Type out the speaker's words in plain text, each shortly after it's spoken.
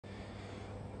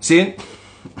See?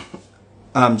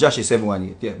 Josh is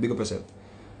 718. Yeah, big up yourself.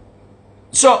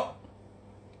 So,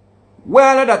 why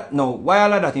all of that now? Why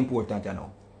all of that important you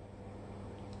know?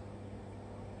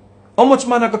 How much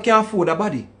man can afford a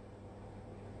body?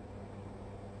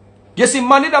 You see,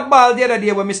 man did a ball the other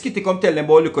day when Miss Kitty come tell them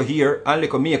about look here and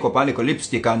look makeup and look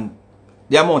lipstick and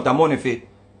the amount of money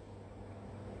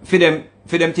for them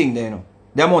thing there, you know.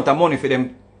 The amount of money for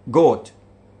them goat.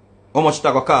 How much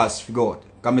that go cost for goat?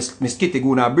 Because Miss Kitty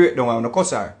go na breakdown on the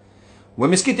cuss her. When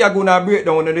Miss Kitty go na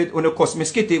breakdown on the cuss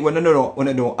Miss Kitty, when you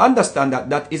don't understand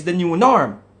that is the new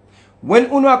norm.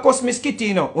 When you cuss Miss Kitty,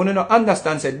 you know, you don't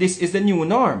understand that this is the new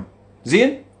norm.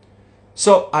 See?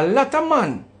 So a lot of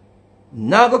man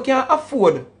now can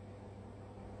afford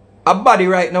a body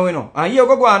right now, you know. And you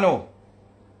go on now.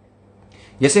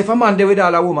 You say if a man there with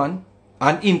all a woman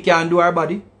and him can do her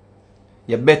body,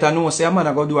 you better know say a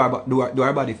man go do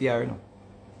her body for her, you know.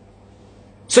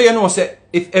 So you know say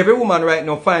if every woman right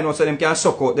now find out say them can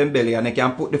suck out them belly and they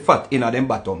can put the fat in them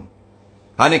bottom.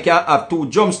 And they can have 2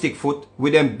 drumstick foot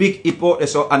with them big hip out there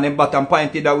so and them bottom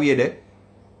pointed that way there.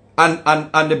 And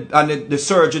the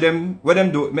surgery them what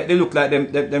them do make they look like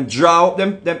them draw up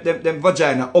them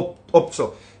vagina up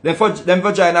so. Them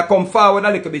vagina come forward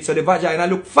a little bit so the vagina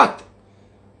look fat.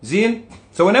 See?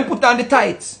 So when they put on the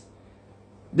tights,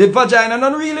 the vagina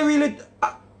not really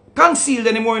concealed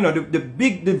anymore, you know.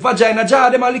 The vagina jar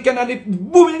them are licking and it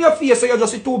boom in your face, so you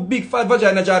just see 2 big fat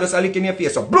vagina jar just licking in your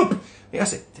face. So bloop! You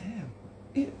say,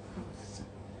 damn.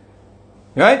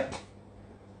 Right?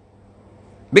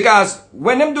 Because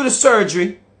when them do the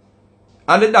surgery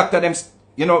and the doctor them,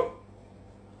 you know,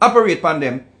 operate on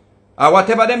them, or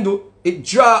whatever them do, it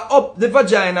draw up the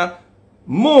vagina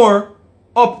more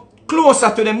up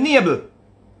closer to them navel.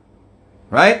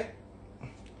 Right?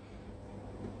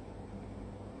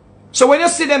 So when you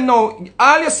see them now,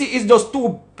 all you see is those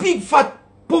 2 big fat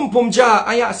pum jar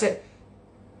and you say,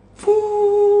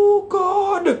 oh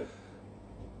God.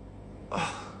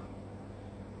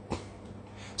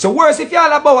 So worse if you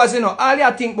all about us, you know, all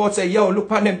you think about say, yo,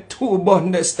 look at them 2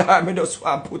 buns there, start me just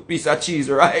want to put piece of cheese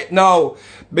right now.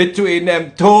 Between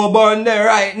them 2 buns there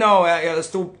right now. It's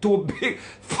too big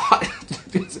fat.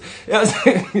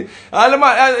 All the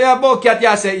man, about cat,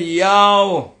 you say,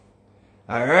 yo.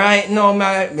 Alright now,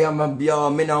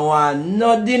 me no want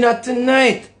no dinner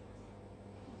tonight.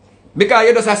 Because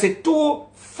you just say 2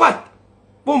 fat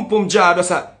pum jar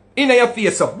just in your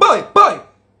face, so boy.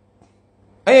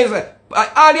 And you say,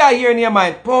 all you hear in your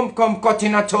mind, pump come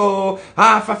cutting a toe,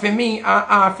 half for me and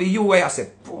half for you. I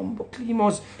say, pump,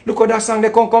 Clemos, look how that song they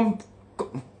come.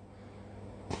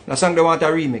 That song they want a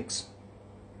remix.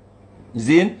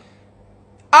 See?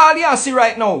 All you see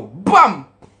right now, bam!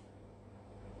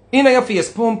 In your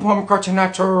face, pum cutting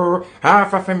a toe,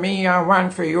 half for me and 1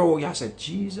 for you. You say,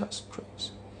 Jesus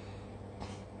Christ.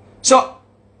 So,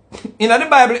 in the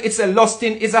Bible, it's a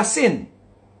lusting is a sin.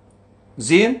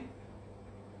 See?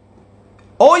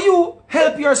 Or you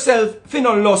help yourself for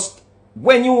no lust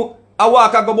when you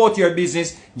walk and go about your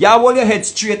business. You hold your head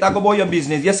straight and go about your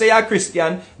business. You say you're a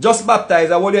Christian, just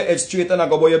baptized, hold your head straight and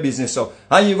go about your business. So,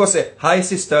 and you go say, hi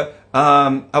sister,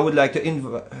 I would like to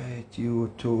invite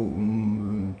you to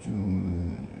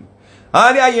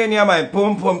all you hear in your mind,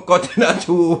 pum cutting a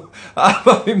two.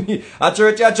 A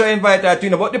church I try to invite her to, you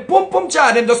know, but the pum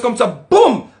jar them just come so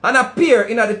boom and appear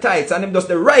in the tights and them just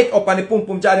the right up and the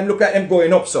pum jar them look like them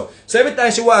going up so. So every time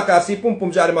she walk off, see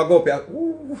pum jar them a go up here.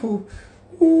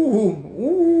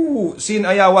 Ooh. See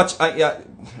I watch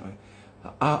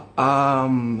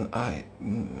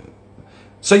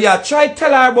so yeah, try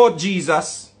tell her about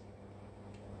Jesus.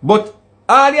 But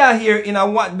all you hear in a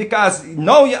what because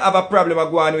now you have a problem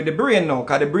going with the brain now,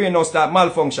 because the brain now start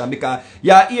malfunction because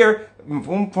you hear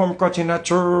pum cutting a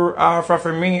chur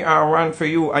for me or 1 for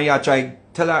you and you try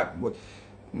tell her what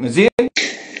see?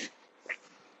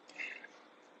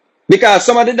 Because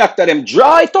some of the doctor them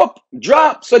draw it up,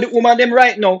 drop so the woman them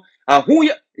right now and who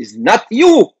you is not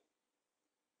you.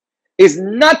 It's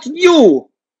not you.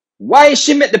 Why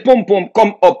she make the pum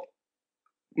come up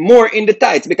more in the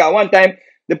tights? Because one time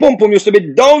the pum used to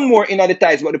be down more in the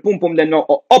tights, but the pum then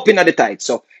now up in the tights.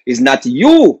 So it's not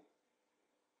you.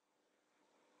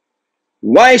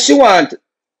 Why she want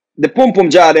the pum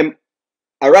jar them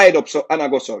a ride up so and I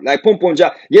go so like pum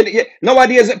jar.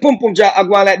 Nowadays pum jar I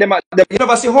go like them. You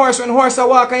never see horse when horse a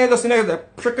walk and you just know the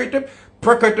prick it up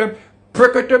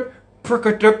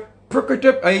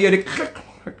and you hear the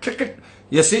click.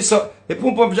 You see so the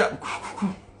pum jar.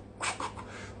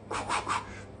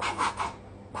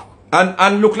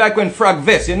 And look like when frog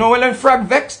vex. You know when frog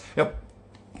vex? Yep.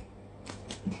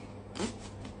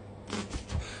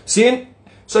 See?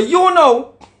 So you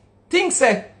know, things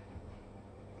say,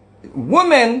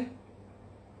 women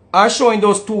are showing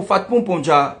those two fat pum pum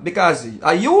jaw because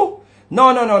are you?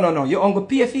 No. You only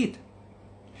pay for it.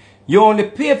 You only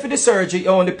pay for the surgery, you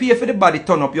only pay for the body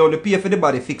turn up, you only pay for the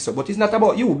body fix up. But it's not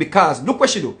about you because look what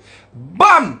she do.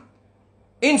 Bam!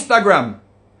 Instagram.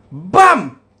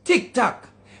 Bam! TikTok.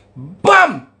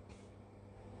 Bam!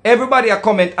 Everybody a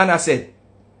comment and I said,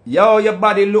 yo, your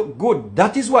body look good.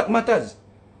 That is what matters.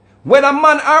 When a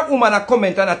man or woman a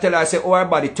comment and I tell her, I say, oh, her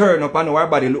body turn up and oh, her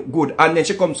body look good. And then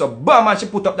she comes up, bam, and she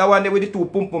put up that one there with the two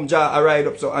pum pum jaw a ride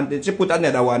up. So, and then she put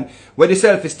another one where the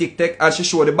selfie stick take and she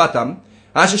show the bottom.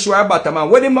 And she show her bottom. And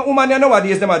what the woman you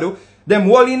nowadays them a do, them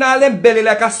hold in all them belly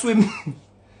like a swim.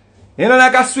 You know,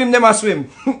 like a swim, them a swim.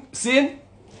 See?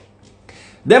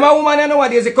 Them a woman you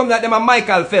nowadays, they come like them a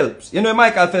Michael Phelps. You know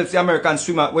Michael Phelps, the American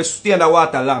swimmer, we stay in the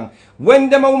water long. When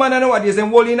them a woman you nowadays, them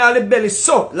hold in all the belly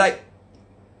so, like.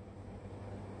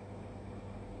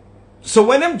 So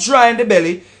when them draw in the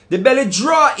belly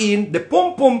draw in, the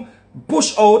pum pum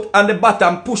push out, and the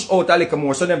bottom push out a little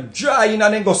more. So them draw in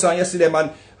and then go on, you see them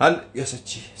and you say,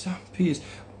 Jesus, peace.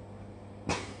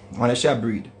 Wanna share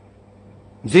breathe.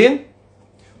 See?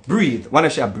 Breathe. Wanna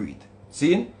share breathe.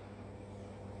 See?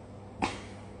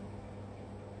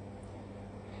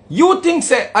 You think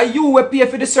say, are you will pay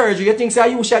for the surgery? You think say, are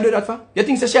you should do that for? You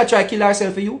think say she try to kill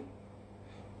herself for you?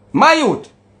 My youth.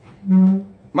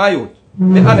 My youth.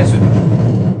 Be honest with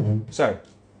me. Sorry.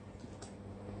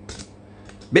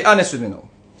 Be honest with me now.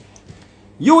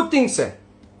 You think say,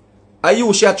 are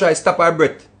you she try to stop her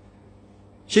breath?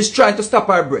 She's trying to stop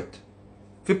her breath.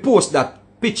 If you post that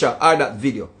picture or that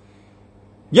video.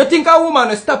 You think a woman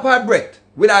will stop her breath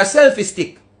with her selfie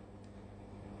stick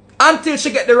until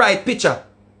she get the right picture?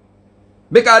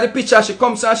 Because the picture she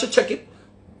comes and she check it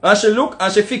and she look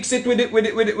and she fix it with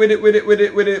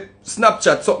the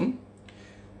Snapchat something.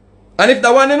 And if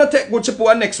the one don't take good, she put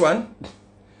a next one.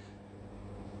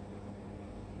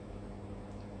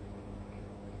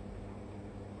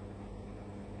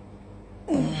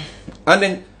 And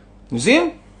then, you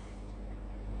see?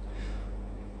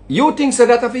 You think so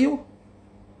that for you?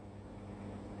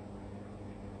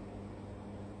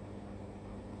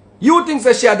 You think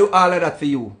so she do all of that for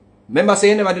you? Remember say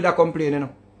you never did a complain, you know?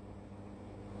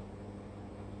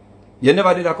 You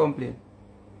never did a complain.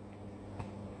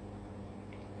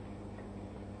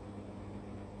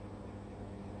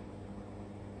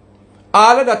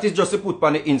 All of that is just to put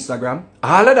on the Instagram.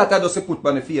 All of that are just to put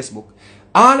on the Facebook.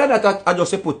 All of that are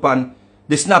just to put on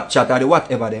the Snapchat or the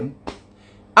whatever them.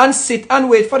 And sit and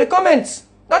wait for the comments.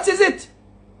 That is it.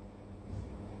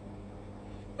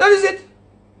 That is it.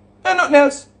 And nothing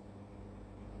else.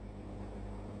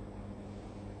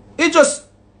 It just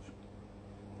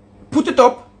put it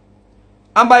up.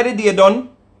 And by the day done,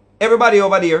 everybody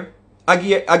over there, I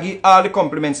give all the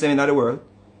compliments in the world.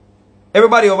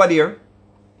 Everybody over there,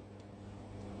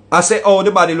 I say, oh,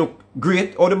 the body look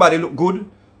great, oh, the body look good,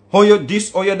 oh, you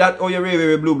this, oh, you that, oh, you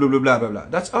really, blah, blah, blah, blah, blah, blah.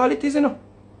 That's all it is, you know.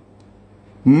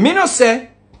 Me no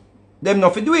say, them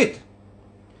not to do it.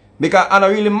 Because I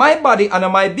really my body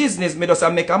and my business, me just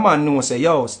make a man know, say,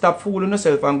 yo, stop fooling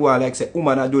yourself and go on like, say,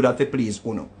 woman, I do that for please,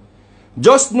 uno.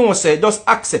 Just know, say, just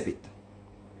accept it.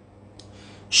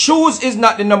 Shoes is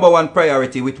not the #1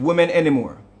 priority with women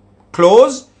anymore.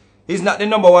 Clothes is not the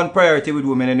 #1 priority with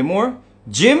women anymore.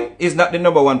 Gym is not the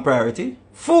 #1 priority.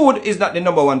 Food is not the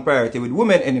 #1 priority with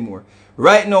women anymore.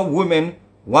 Right now, women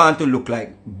want to look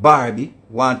like Barbie,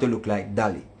 want to look like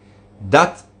Dolly.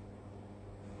 That,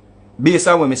 based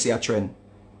on when we see a trend,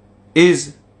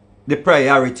 is the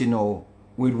priority now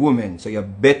with women. So you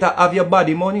better have your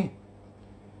body money.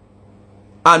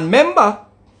 And remember,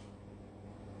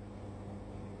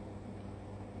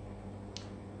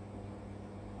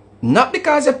 not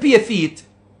because you pay feet,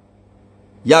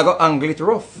 you go angle it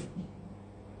rough.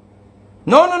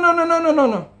 No.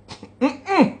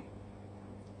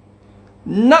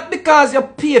 Not because you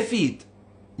pay feet,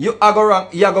 you go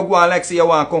go on like say you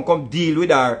want to come deal with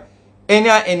her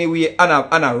any way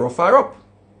and a rough her up.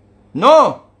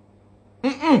 No.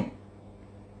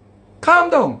 Calm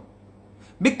down.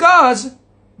 Because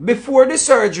before the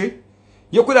surgery,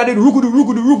 you could have did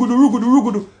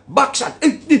rugudu, back shot.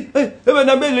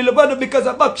 Because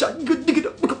of back shot.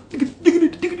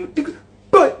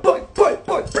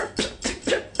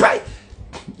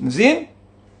 See?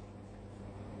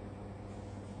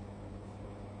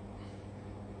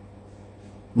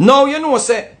 Now you know,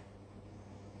 say,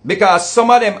 because some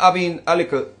of them have been a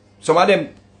little, some of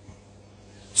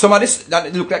this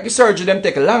that look like the surgery, them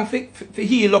take a long to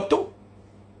heal up too.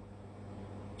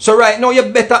 So right now you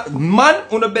better, man,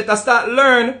 you better start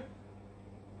learn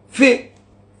fit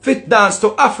dance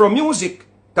to Afro music.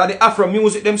 Cause the Afro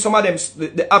music, them some of them,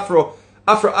 the Afro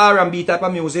R&B type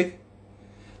of music.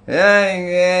 You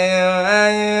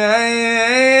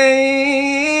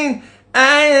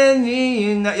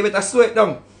better slow it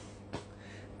down.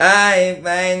 I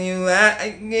find you, I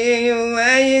give you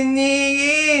what you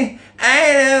need.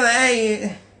 I know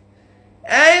why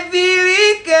I feel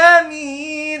it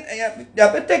coming. You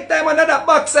have to take time on that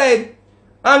backside.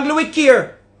 Angle with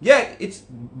care. Yeah, it's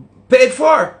paid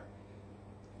for.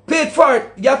 Paid for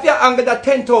it. You have to angle that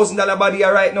 $10,000 body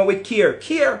right now with care.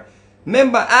 Care.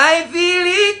 Remember, I feel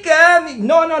it coming.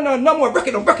 No more. Break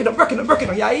it down.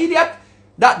 You idiot.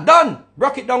 That done.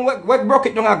 Broke it down. Where broke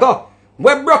it down I go?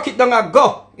 Where broke it down I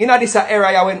go? In this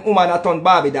area when woman a turn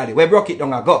Barbie daddy. Where broke it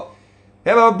down I go?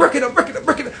 Break it up.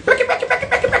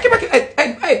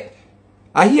 Hey.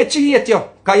 I hate you.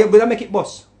 Because you're going to make it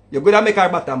boss. You're going to make her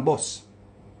bottom boss.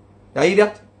 You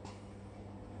idiot.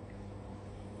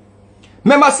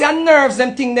 Remember say nerves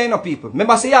them thing there, you know, people.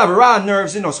 Remember say you have raw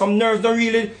nerves, you know. Some nerves don't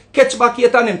really catch back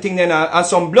yet on them thing there, and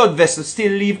some blood vessels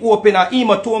still leave open, and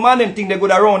hematoma and them thing they go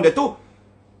around there too.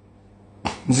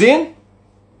 Zin?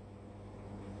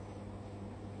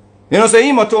 You know, say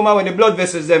hematoma when the blood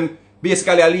vessels them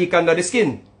basically a leak under the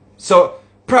skin. So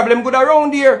problem good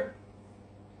around here.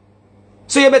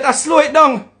 So you better slow it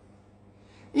down.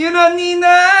 You don't need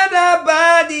another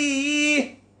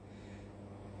body.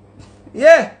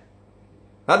 Yeah.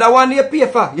 Other one you pay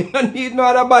for. You don't need no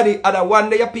other body. Other one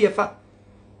that you pay for.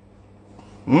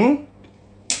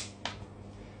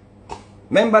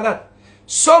 Remember that.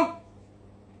 Some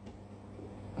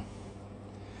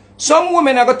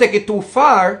women are going to take it too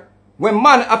far when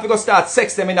man have to go start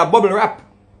sex them in a bubble wrap.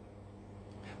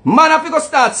 Man have to go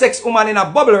start sex woman in a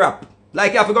bubble wrap.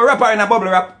 Like you have to go wrap her in a bubble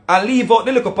wrap and leave out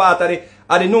the little part of the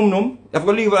num-num. You have to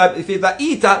go leave out, if it's a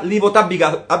eater, leave out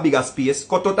a bigger space.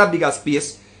 Cut out a bigger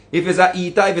space. If it's a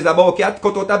eater, if it's a bowcat,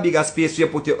 cut out a bigger space. You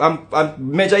put your, and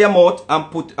measure your mouth and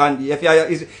put, and if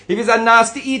it's a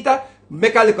nasty eater,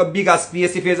 make a little bigger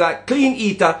space. If it's a clean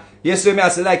eater, you see me, I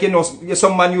say like, you know,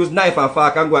 some man use knife and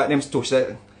fork and go at them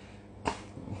stush.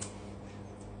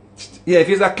 Yeah, if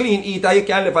it's a clean eater, you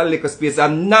can leave a little space. A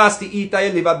nasty eater,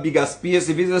 you leave a bigger space.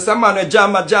 If it's some man who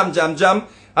jam,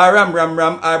 or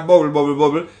ram, or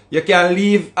bubble, you can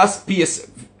leave a space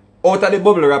out of the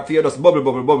bubble wrap for you, just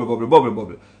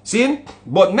bubble. See?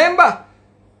 But remember,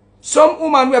 some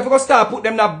woman we have to start put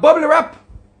them in a bubble wrap.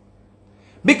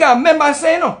 Because remember I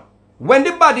say no, when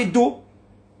the body do,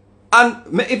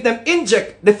 and if them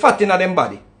inject the fat in them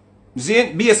body,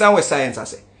 see, based on what science I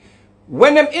say,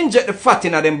 when them inject the fat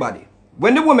in them body,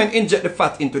 when the women inject the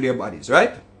fat into their bodies,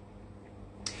 right?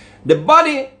 The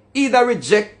body either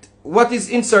reject what is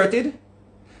inserted,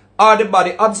 or the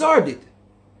body absorb it,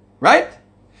 right?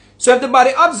 So if the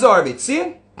body absorb it,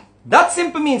 see, that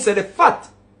simply means that the fat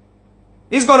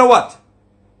is gonna what?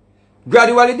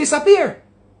 Gradually disappear.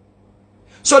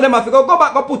 So them have to go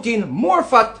back and put in more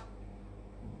fat,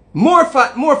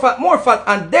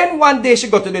 and then one day she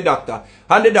go to the doctor,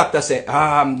 and the doctor say,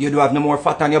 you do have no more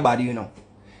fat on your body, you know.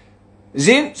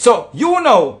 See? So you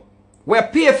know, we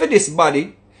pay for this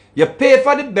body, you pay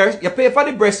for the breast, you pay for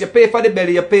the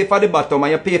belly, you pay for the bottom,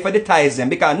 and you pay for the thighs them.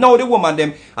 Because now the woman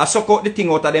them are suck out the thing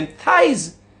out of them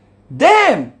thighs.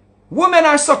 Them women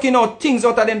are sucking out things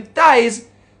out of them thighs,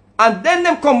 and then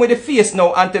them come with the face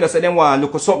now and tell us that they want to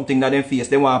look at something that them face.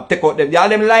 They want to take out them. All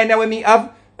them line that me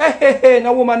have. Hey,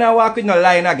 no woman now walk with no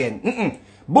line again.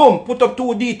 Boom, put up 2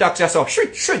 detox yourself.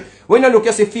 Shit. When you look,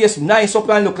 you see face nice up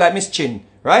and look like Miss Chin.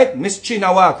 Right? Miss Chin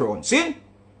a walk around. See?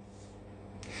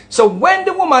 So when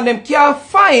the woman them can't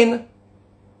find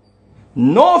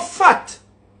no fat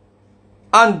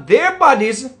on their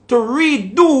bodies to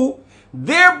redo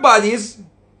their bodies,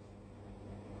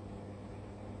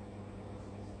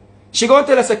 she gonna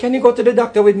tell us, can you go to the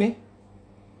doctor with me?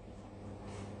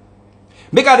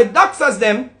 Because the doctors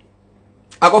them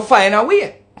are gonna find a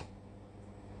way.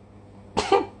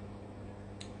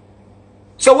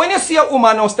 So when you see a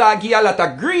woman now start give you a lot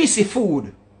of greasy food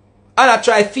and I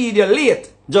try feed you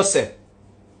late, just say,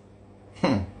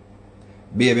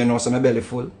 baby, you know, so my belly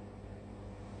full.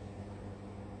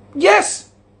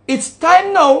 Yes, it's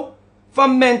time now for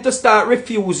men to start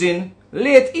refusing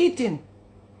late eating.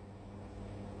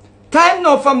 Time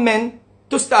now for men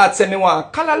to start saying, me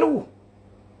want callaloo.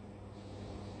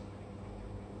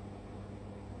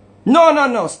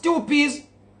 No. Stew peas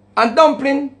and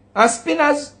dumpling and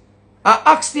spinners and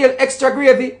oxtail extra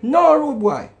gravy. No, rude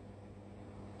boy.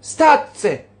 Start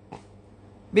say,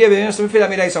 baby, you know, so me feel like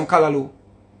me like some callaloo.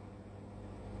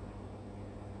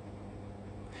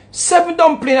 7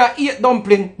 dumpling or 8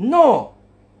 dumpling. No.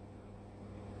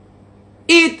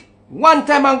 Eat one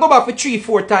time and go back for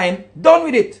 3-4 times, done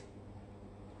with it.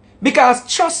 Because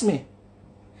trust me,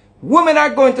 women are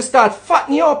going to start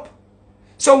fattening you up.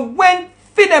 So when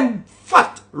feed them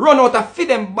fat run out of feed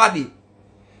them body,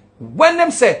 when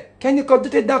them say, can you come to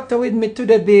the doctor with me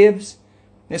today, babes?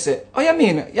 They say, oh, you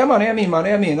mean? Yeah, man, you mean, man,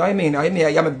 you mean, you mean, you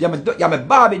mean, you're my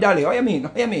Barbie dolly, oh, you mean,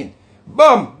 you mean?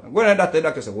 Boom! Going to the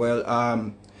doctor say, well,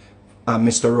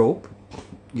 Mr. Rope,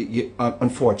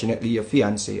 unfortunately, your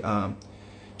fiance,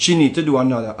 she need to do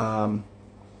another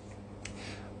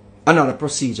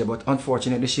procedure, but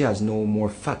unfortunately, she has no more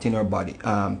fat in her body.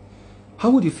 How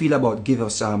would you feel about give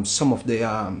us some of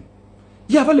the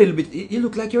you have a little bit, you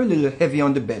look like you're a little heavy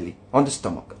on the belly, on the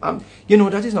stomach. You know,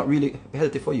 that is not really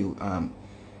healthy for you.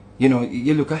 You know,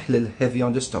 you look a little heavy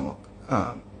on the stomach.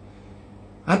 And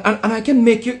I can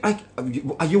make you,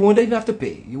 you won't even have to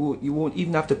pay. You won't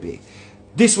even have to pay.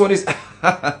 This one is,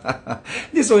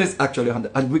 this one is actually,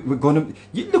 and we're gonna,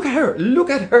 look at her, look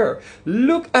at her,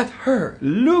 look at her,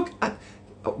 look at,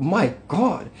 oh my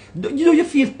God. You know, you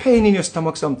feel pain in your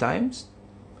stomach sometimes.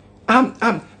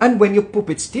 And when you poop,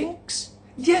 it stinks.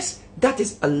 Yes, that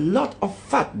is a lot of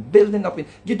fat building up in.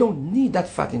 You don't need that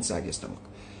fat inside your stomach.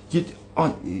 It's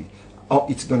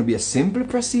going to be a simple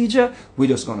procedure. We're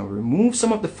just going to remove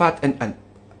some of the fat and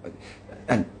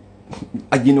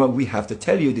you know, we have to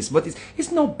tell you this, but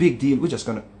it's no big deal. We're just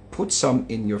going to put some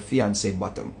in your fiancé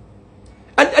bottom.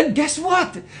 And guess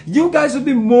what? You guys will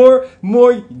be more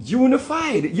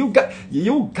unified. You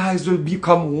guys will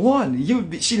become one.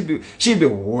 She'll be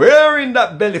wearing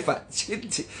that belly fat.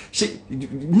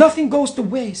 Nothing goes to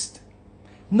waste.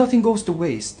 Nothing goes to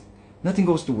waste. Nothing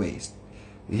goes to waste.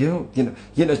 You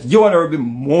want her to be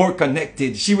more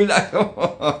connected. She will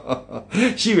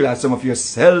she will have some of your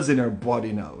cells in her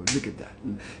body now. Look at that.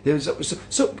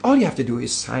 So all you have to do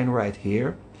is sign right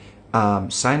here.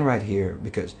 Sign right here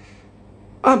because.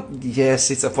 Yes,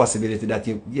 it's a possibility that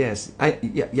I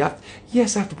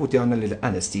have to put you on a little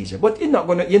anesthesia, but you're not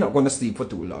gonna sleep for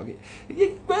too long.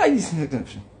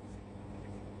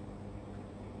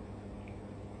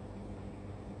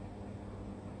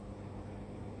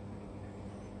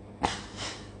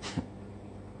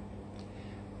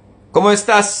 ¿Cómo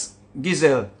estás,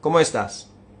 Giselle? ¿Cómo estás?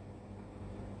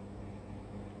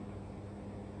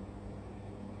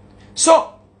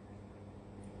 So,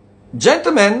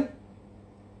 gentlemen,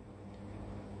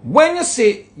 when you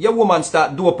see your woman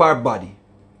start do up her body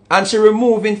and she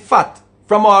removing fat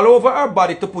from all over her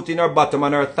body to put in her bottom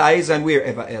and her thighs and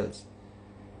wherever else,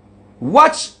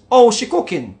 watch how she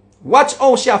cooking. Watch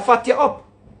how she fat you up.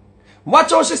 Watch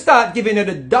how she start giving you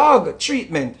the dog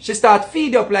treatment. She start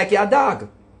feed you up like your dog.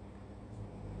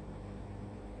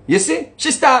 You see?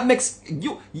 She start mix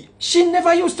you. She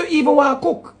never used to even want to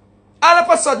cook. All of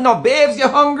a sudden now, babes, you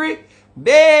hungry?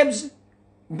 Babes,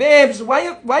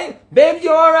 why, babes, you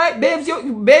alright? Babes,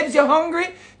 you hungry?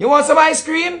 You want some ice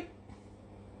cream?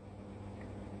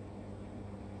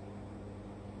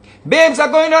 Babes are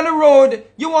going on the road.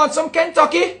 You want some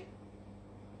Kentucky?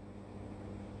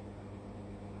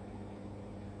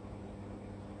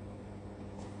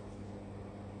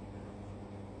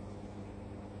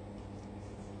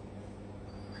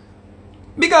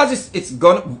 Because it's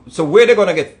gonna, so where they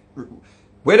gonna get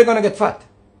fat?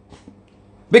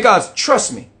 Because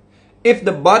trust me, if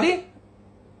the body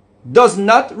does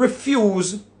not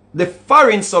refuse the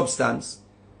foreign substance,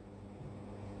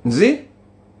 see,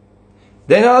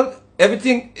 then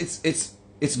everything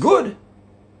it's good.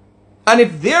 And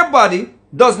if their body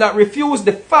does not refuse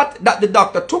the fat that the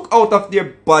doctor took out of their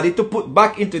body to put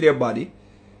back into their body,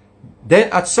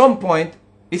 then at some point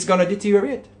it's gonna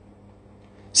deteriorate.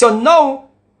 So now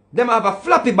them have a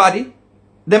floppy body,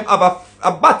 them have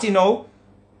a body now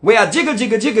where a jiggle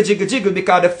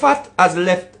because the fat has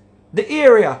left the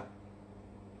area.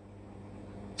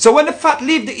 So when the fat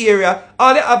leave the area,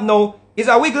 all they have now is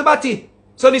a wiggle body.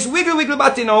 So this wiggle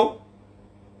body now,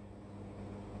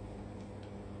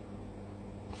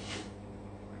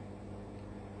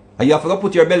 and you have to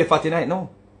put your belly fat in it now.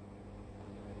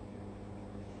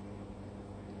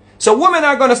 So women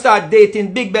are going to start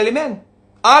dating big belly men.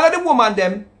 All of the women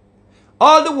them,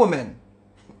 all the women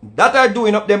that are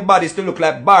doing up them bodies to look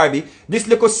like Barbie, this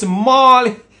little small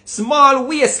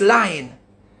waistline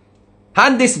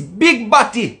and this big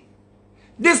body,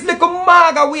 this little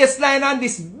maga waistline and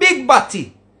this big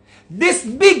body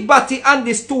and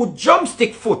this 2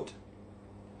 drumstick foot.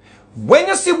 When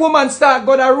you see woman start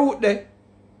going a route there,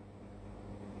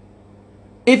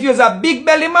 if you're a big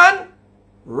belly man,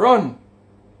 run.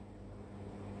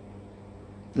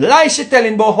 Lie she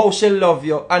telling about how she love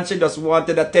you and she just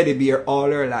wanted a teddy bear all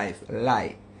her life.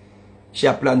 Lie. She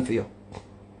a plan for you.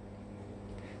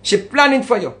 She planning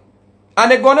for you.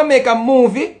 And they're gonna make a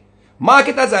movie. Mark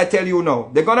it as I tell you now.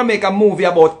 They're gonna make a movie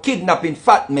about kidnapping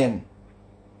fat men.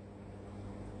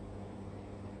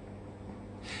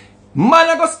 Man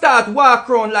are gonna start walk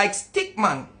around like stick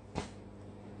man.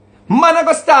 Man are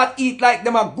gonna start eat like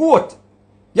them a goat.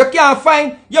 You can't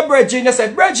find your brethren. You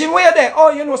said, brethren, where you there?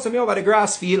 Oh, you know some over the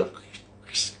grass field.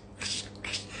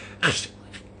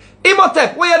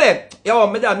 Imhotep, where you there? Yo,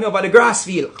 my dad, me over the grass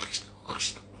field.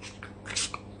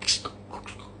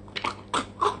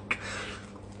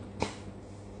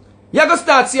 You're gonna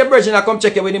start see a brethren that come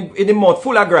check you with him in the mouth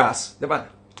full of grass. The man.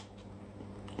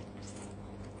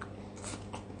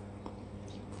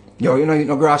 Yo, you know eat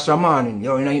no grass for morning.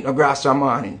 Yo, you know eat no grass for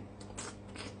morning.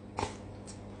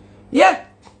 Yeah.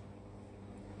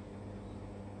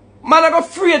 Man are go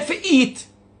afraid to eat.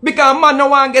 Because man no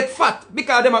want get fat.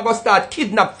 Because them are going to start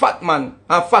kidnap fat man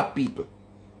and fat people.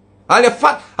 All your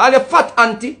fat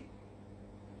auntie.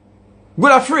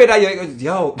 Good afraid that you,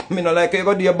 yo, me no like you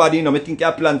go do your body, you know, me think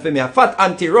you plan for me. A fat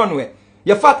auntie run away.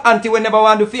 Your fat auntie will never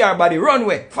want to fear your body, run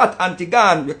away. Fat auntie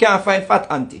gone. You can't find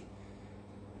fat auntie.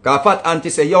 Because fat auntie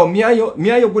say, yo, me and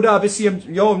you good have the same,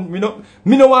 yo, me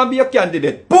no want to be a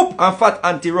candidate. Poop, and fat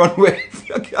auntie run away.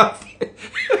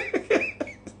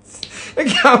 You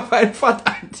can't find fat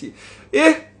auntie.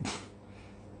 Yeah?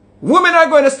 Women are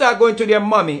going to start going to their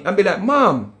mommy and be like,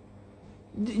 Mom,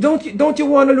 don't you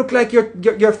want to look like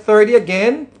you're 30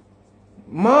 again?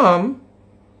 Mom,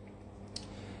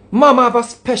 I have a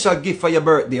special gift for your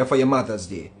birthday or for your Mother's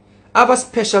Day. I have a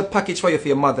special package for you for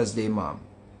your Mother's Day, Mom.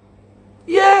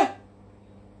 Yeah.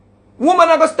 Woman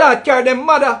are going to start carry them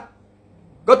mother.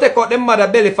 Go take out them mother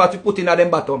belly fat to put in at them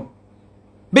bottom.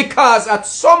 Because at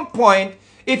some point,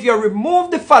 if you remove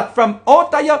the fat from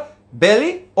out of your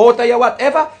belly, out of your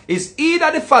whatever, is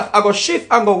either the fat I go shift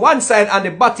and go one side and the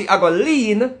body I go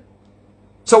lean.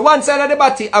 So one side of the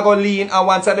body I go lean and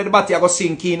one side of the body I go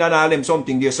sink in and all them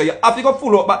something there. So you have to go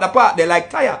full up back the part there like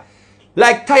tire.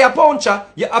 Like tire puncher,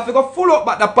 you have to go full up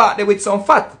back the part there with some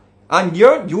fat. And you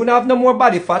don't have no more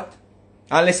body fat.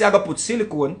 Unless you go put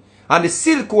silicone. And the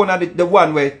silicone are the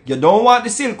one where you don't want the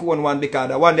silicone one because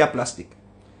the one they are plastic.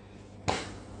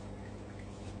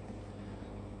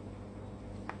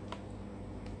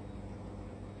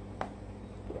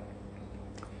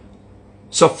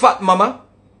 So fat mama,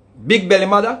 big belly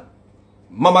mother,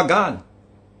 mama gone.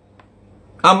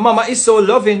 And mama is so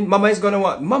loving, mama is going to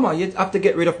want, mama, you have to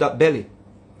get rid of that belly.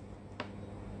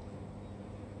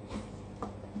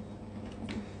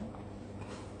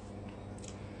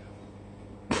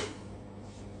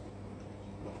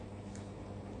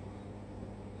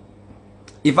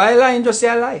 If I lie, just say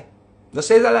I lie. Just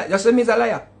say a lie. Just say me is a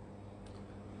liar.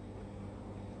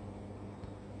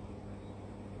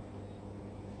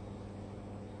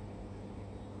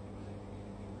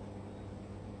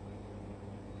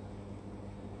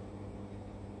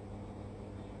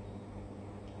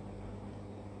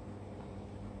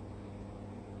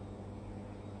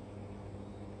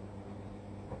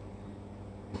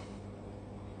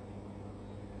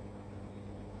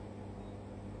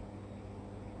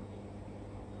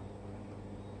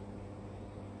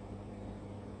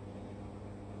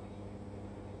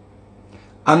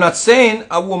 I'm not saying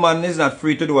a woman is not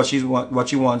free to do what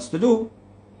she wants to do.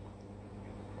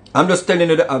 I'm just telling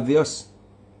you the obvious.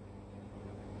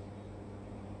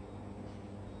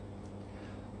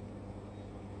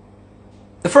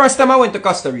 The first time I went to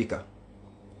Costa Rica,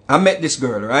 I met this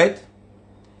girl, right?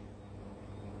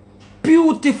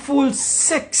 Beautiful,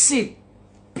 sexy,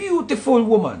 beautiful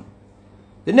woman.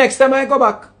 The next time I go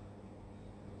back,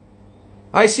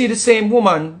 I see the same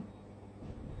woman.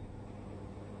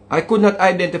 I could not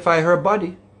identify her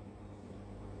body.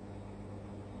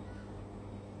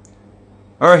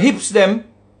 Her hips them,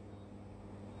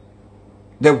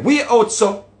 they're way out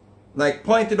so, like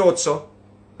pointed out so.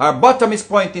 Her bottom is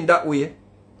pointing that way.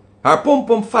 Her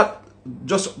pum fat,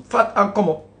 just fat and come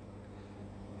up.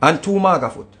 And 2 maga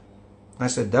foot. I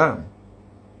said, damn.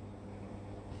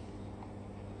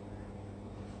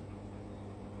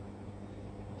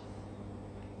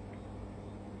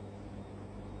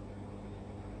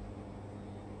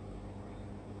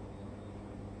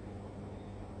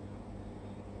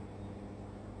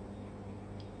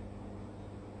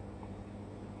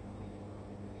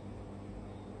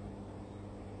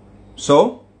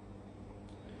 So,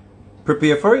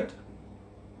 prepare for it.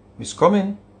 It's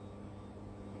coming.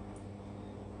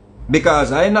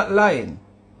 Because I'm not lying.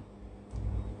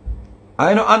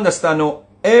 I don't understand now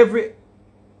every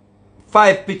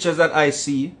 5 pictures that I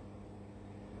see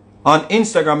on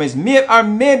Instagram is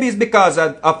maybe it's because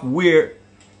of where,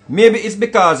 maybe it's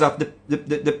because of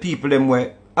the people them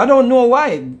where, I don't know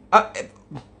why.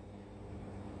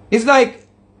 It's like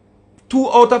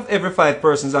 2 out of every 5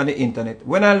 persons on the internet.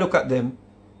 When I look at them,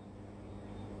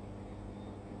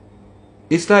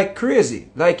 it's like crazy.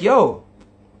 Like, yo,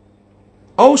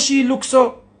 oh, she looks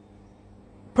so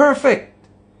perfect.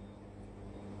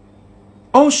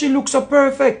 Oh, she looks so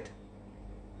perfect.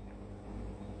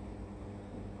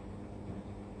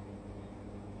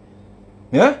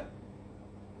 Yeah?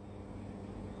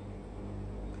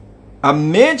 A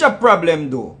major problem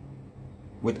though,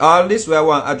 with all this, where I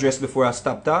want to address before I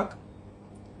stop talk.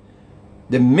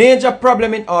 The major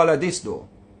problem in all of this though,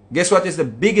 guess what is the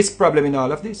biggest problem in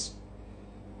all of this?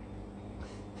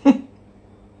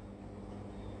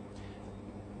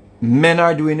 Men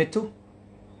are doing it too.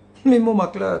 Me mama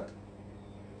clock.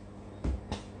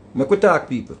 Me could talk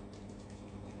people.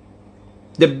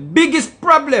 The biggest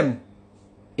problem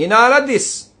in all of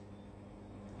this,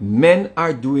 men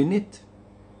are doing it.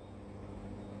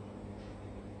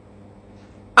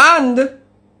 And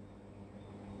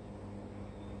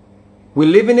we're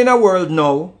living in a world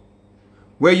now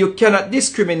where you cannot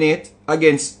discriminate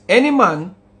against any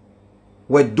man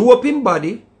who do up in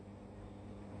body,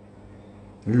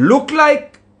 look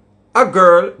like a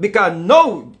girl, because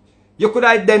now you could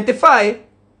identify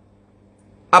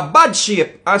a bad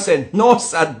shape and say, no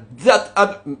sir,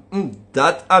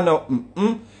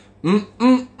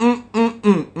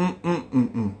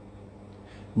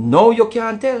 no, you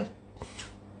can't tell.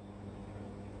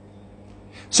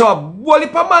 So a whole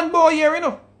heap of man boy here, you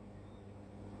know.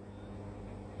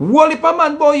 Whole heap of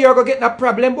man boy here go get that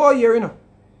problem boy here, you know.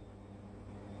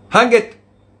 And get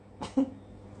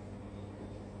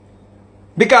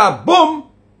because boom,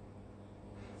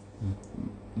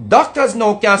 doctors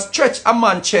now can stretch a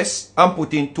man's chest and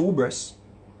put in 2 breasts.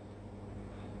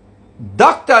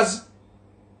 Doctors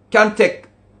can take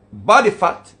body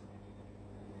fat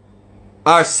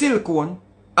or silicone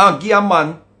and give a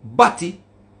man body,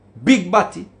 big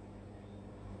body,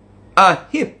 and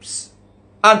hips,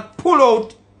 and pull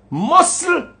out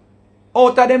muscle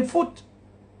out of them foot.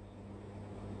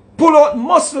 Pull out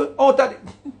muscle out of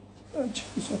them. Oh,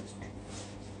 Jesus.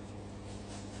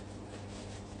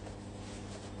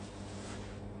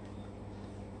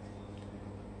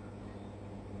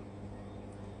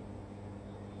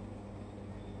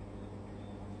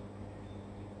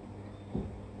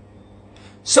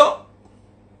 So,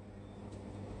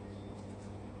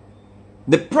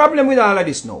 the problem with all of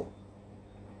this now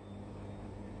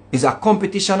is a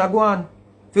competition a go on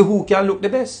for who can look the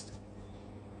best.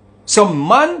 Some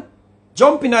man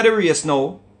jump in at the race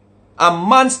now, and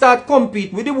man start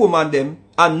compete with the woman them,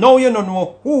 and now you don't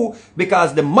know who,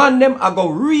 because the man them are go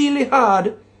really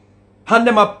hard, and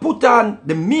them a put on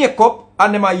the makeup,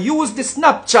 and them a use the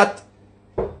Snapchat,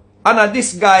 and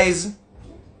this guys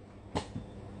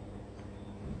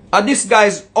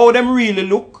how them really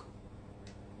look.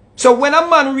 So when a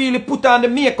man really put on the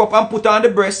makeup and put on the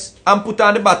breast and put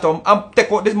on the bottom and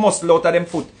take out the muscle out of them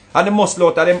foot and the muscle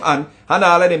out of them hand and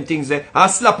all of them things there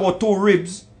and slap out 2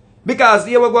 ribs. Because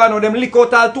here we go on them lick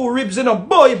out all 2 ribs, you know.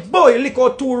 Boy, lick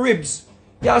out 2 ribs.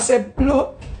 You say,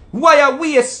 no, why a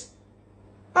waist?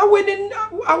 How we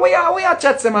a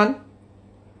chat, man?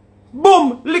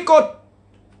 Boom, lick out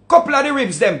couple of the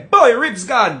ribs them. Boy, ribs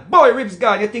gone. Boy, ribs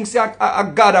gone. You think say a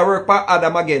God a work for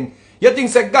Adam again. You think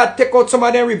say God take out some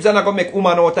of them ribs and I go make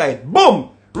woman out of it.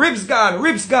 Boom! Ribs gone.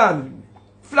 Ribs gone.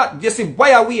 Flat. You see, why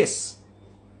a waist?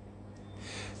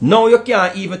 Now you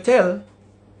can't even tell.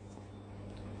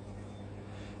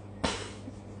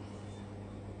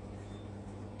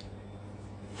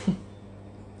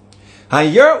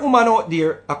 And your woman out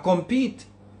there a compete.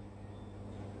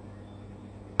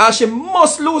 And she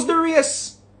must lose the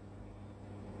race.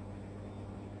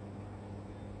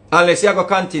 Unless you go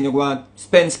continue go and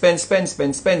spend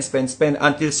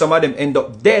until some of them end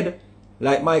up dead,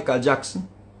 like Michael Jackson.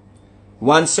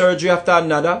 One surgery after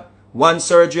another, one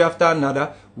surgery after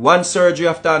another, one surgery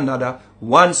after another,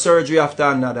 one surgery after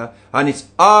another. And it's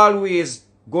always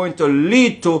going to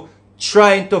lead to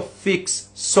trying to fix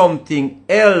something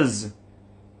else.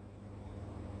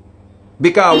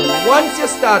 Because once you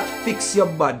start fix your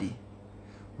body,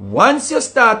 once you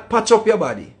start patch up your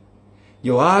body,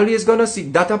 you're always gonna see.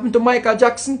 That happened to Michael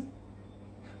Jackson.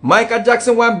 Michael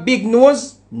Jackson want big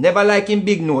nose. Never like him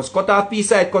big nose. Cut off piece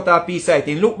side, cut off piece side.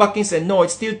 He look back and say, no,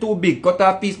 it's still too big. Cut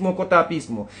off piece more, cut off piece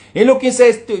more. He look and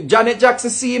says, Janet Jackson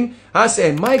see him and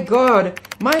say, my God,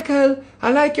 Michael,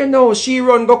 I like your nose. She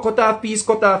run, go cut off piece,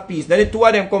 cut off piece. Then the 2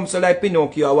 of them come so like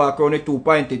Pinocchio, I walk around with 2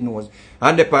 pointed nose.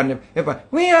 And they pan them,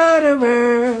 we are the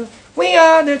world, we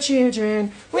are the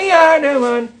children, we are the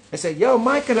one. I say, yo,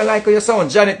 Michael, I like how you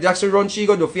sound. Janet Jackson run, she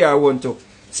go do fear one too.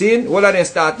 See, all of them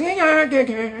start.